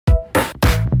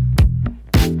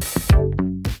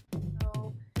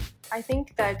I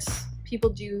think that people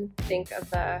do think of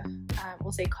the,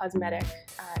 we'll say, cosmetic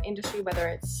industry, whether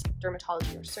it's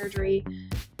dermatology or surgery,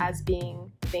 as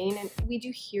being vain. And we do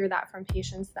hear that from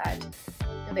patients that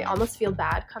they almost feel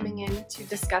bad coming in to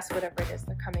discuss whatever it is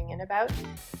they're coming in about.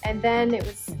 And then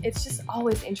it's just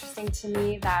always interesting to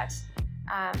me that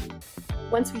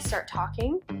once we start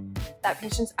talking, that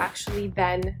patients actually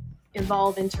then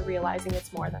evolve into realizing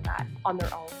it's more than that on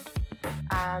their own.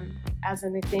 As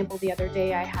an example, the other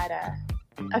day I had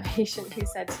a patient who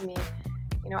said to me,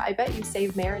 I bet you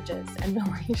save marriages and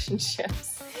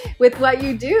relationships with what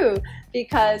you do,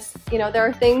 because there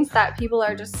are things that people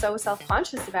are just so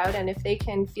self-conscious about, and if they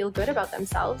can feel good about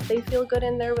themselves, they feel good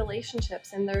in their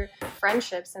relationships, in their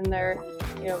friendships, in their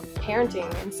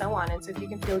parenting and so on. And so if you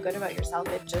can feel good about yourself,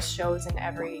 it just shows in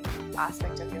every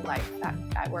aspect of your life,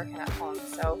 at work and at home.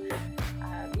 So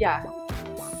yeah,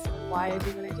 that's why I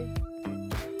do what I do.